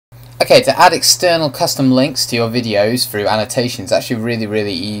Okay, to add external custom links to your videos through annotations is actually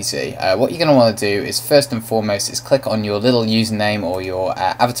really easy. What you're going to want to do is first and foremost is click on your little username or your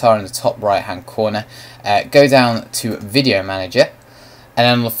avatar in the top right hand corner, go down to Video Manager, and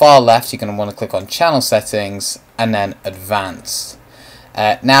then on the far left you're going to want to click on Channel Settings and then Advanced.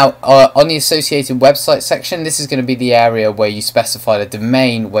 Now on the associated website section, this is going to be the area where you specify the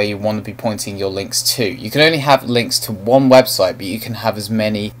domain where you want to be pointing your links to. You can only have links to one website, but you can have as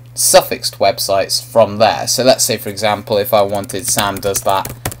many suffixed websites from there. So let's say, for example, if I wanted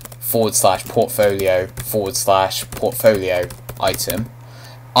sam.does.portfolio/portfolio item,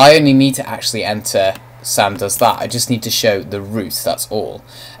 I only need to actually enter Sam does that. I just need to show the root, that's all.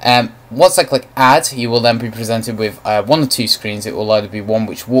 Once I click add, you will then be presented with one or two screens. It will either be one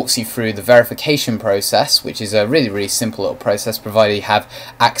which walks you through the verification process, which is a really simple little process, provided you have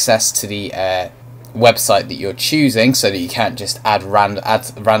access to the website that you're choosing, so that you can't just add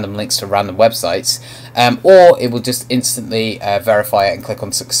random links to random websites, or it will just instantly verify it and click on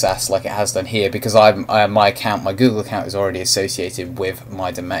success like it has done here, because my Google account is already associated with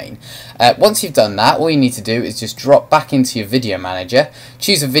my domain. Once you've done that, all you need to do is just drop back into your video manager,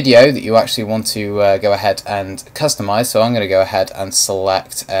 choose a video that you actually want to go ahead and customize. So I'm going to go ahead and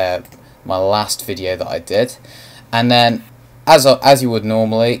select my last video that I did, and then as you would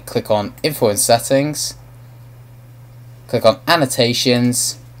normally, click on Info and Settings, click on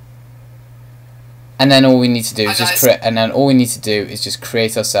Annotations, and then all we need to do is just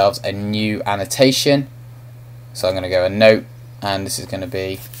create ourselves a new annotation. So I'm going to go a note, and this is going to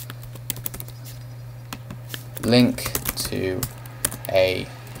be link to an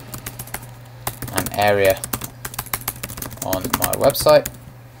area on my website.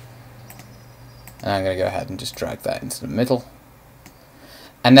 And I'm going to go ahead and just drag that into the middle.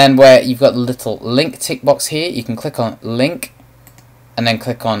 And then where you've got the little link tick box here, you can click on link and then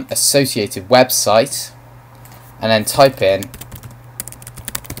click on associated website and then type in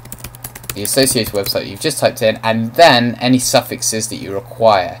the associated website you've just typed in, and then any suffixes that you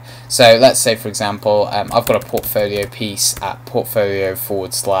require. So let's say, for example, I've got a portfolio piece at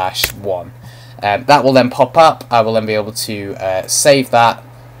portfolio/1. That will then pop up. I will then be able to save that,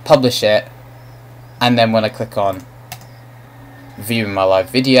 publish it, and then when I click on viewing my live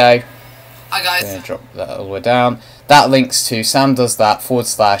video, I'm going to drop that all the way down. That links to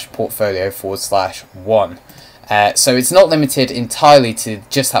samdoesthat/portfolio/1. So it's not limited entirely to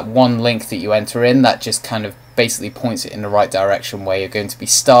just that one link that you enter in. That just kind of basically points it in the right direction where you're going to be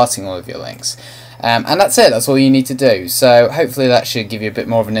starting all of your links. And that's it. That's all you need to do. So hopefully that should give you a bit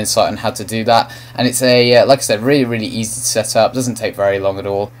more of an insight on how to do that. And it's a like I said, really easy to set up. Doesn't take very long at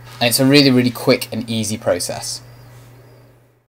all. And it's a really quick and easy process.